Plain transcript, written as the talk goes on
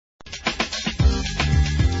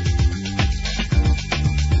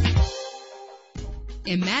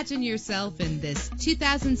Imagine yourself in this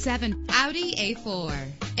 2007 Audi A4.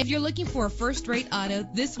 If you're looking for a first-rate auto,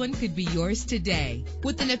 this one could be yours today.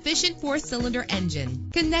 With an efficient 4-cylinder engine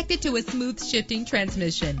connected to a smooth shifting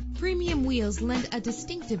transmission, premium wheels lend a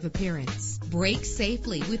distinctive appearance. Brake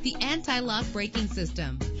safely with the anti-lock braking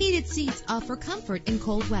system. Heated seats offer comfort in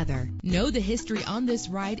cold weather. Know the history on this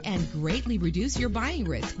ride and greatly reduce your buying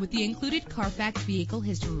risk with the included Carfax Vehicle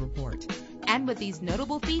History Report. And with these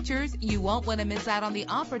notable features, you won't want to miss out on the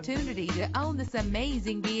opportunity to own this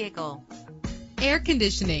amazing vehicle. Air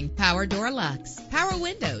conditioning, power door locks, power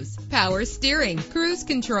windows, power steering, cruise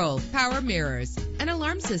control, power mirrors, an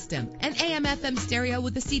alarm system, an AM/FM stereo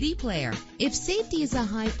with a CD player. If safety is a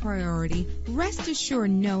high priority, rest assured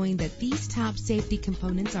knowing that these top safety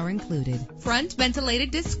components are included. Front ventilated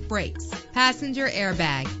disc brakes, passenger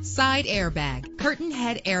airbag, side airbag, curtain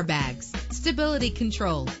head airbags, stability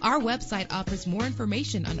control. Our website offers more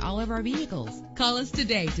information on all of our vehicles. Call us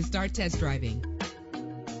today to start test driving.